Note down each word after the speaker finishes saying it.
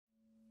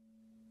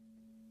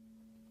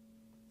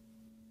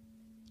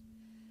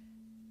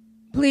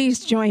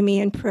Please join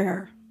me in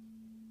prayer.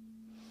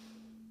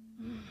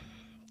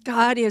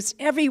 God is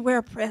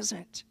everywhere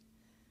present.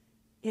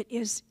 It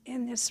is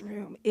in this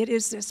room. It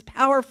is this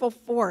powerful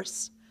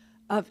force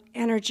of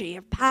energy,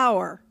 of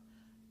power,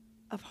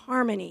 of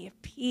harmony,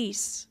 of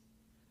peace,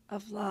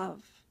 of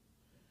love.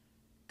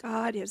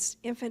 God is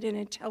infinite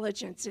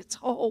intelligence. It's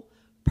whole,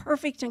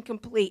 perfect, and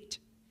complete.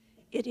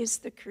 It is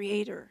the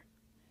creator,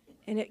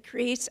 and it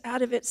creates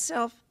out of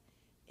itself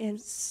in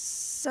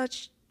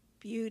such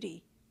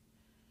beauty,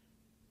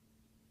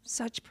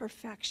 such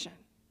perfection.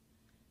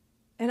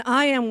 And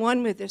I am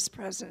one with this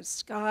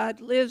presence. God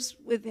lives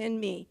within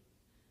me.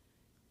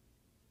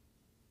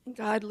 And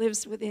God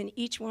lives within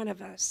each one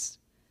of us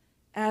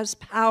as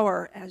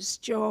power, as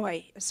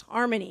joy, as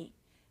harmony,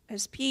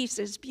 as peace,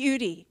 as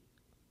beauty.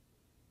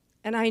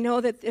 And I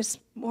know that this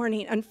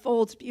morning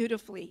unfolds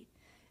beautifully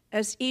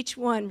as each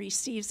one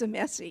receives a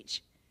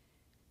message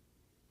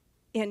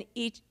in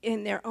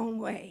their own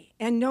way.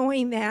 And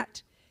knowing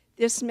that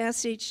this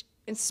message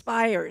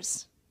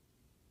inspires,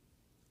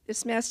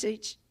 this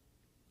message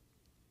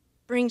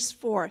brings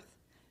forth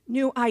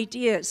new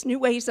ideas, new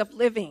ways of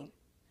living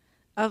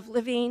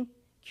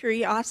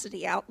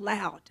curiosity out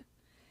loud.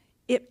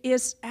 It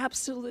is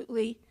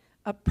absolutely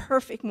a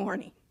perfect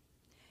morning.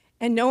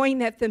 And knowing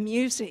that the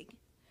music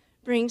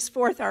brings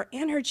forth our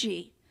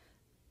energy,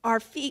 our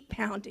feet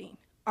pounding,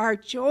 our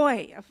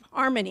joy of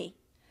harmony,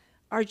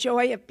 our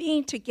joy of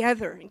being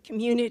together in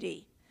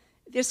community,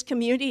 this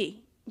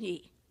community,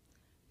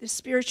 this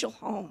spiritual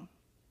home.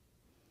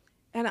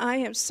 And I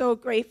am so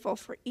grateful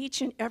for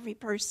each and every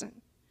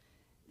person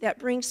that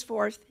brings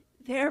forth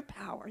their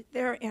power,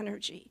 their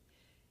energy,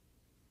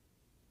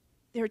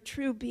 their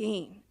true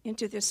being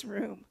into this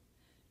room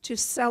to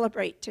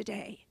celebrate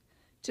today,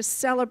 to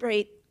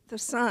celebrate the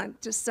sun,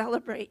 to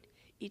celebrate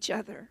each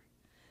other.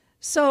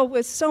 So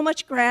with so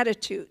much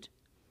gratitude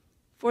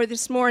for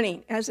this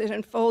morning as it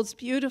unfolds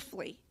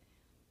beautifully,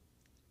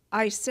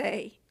 I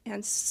say,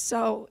 and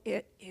so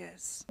it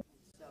is.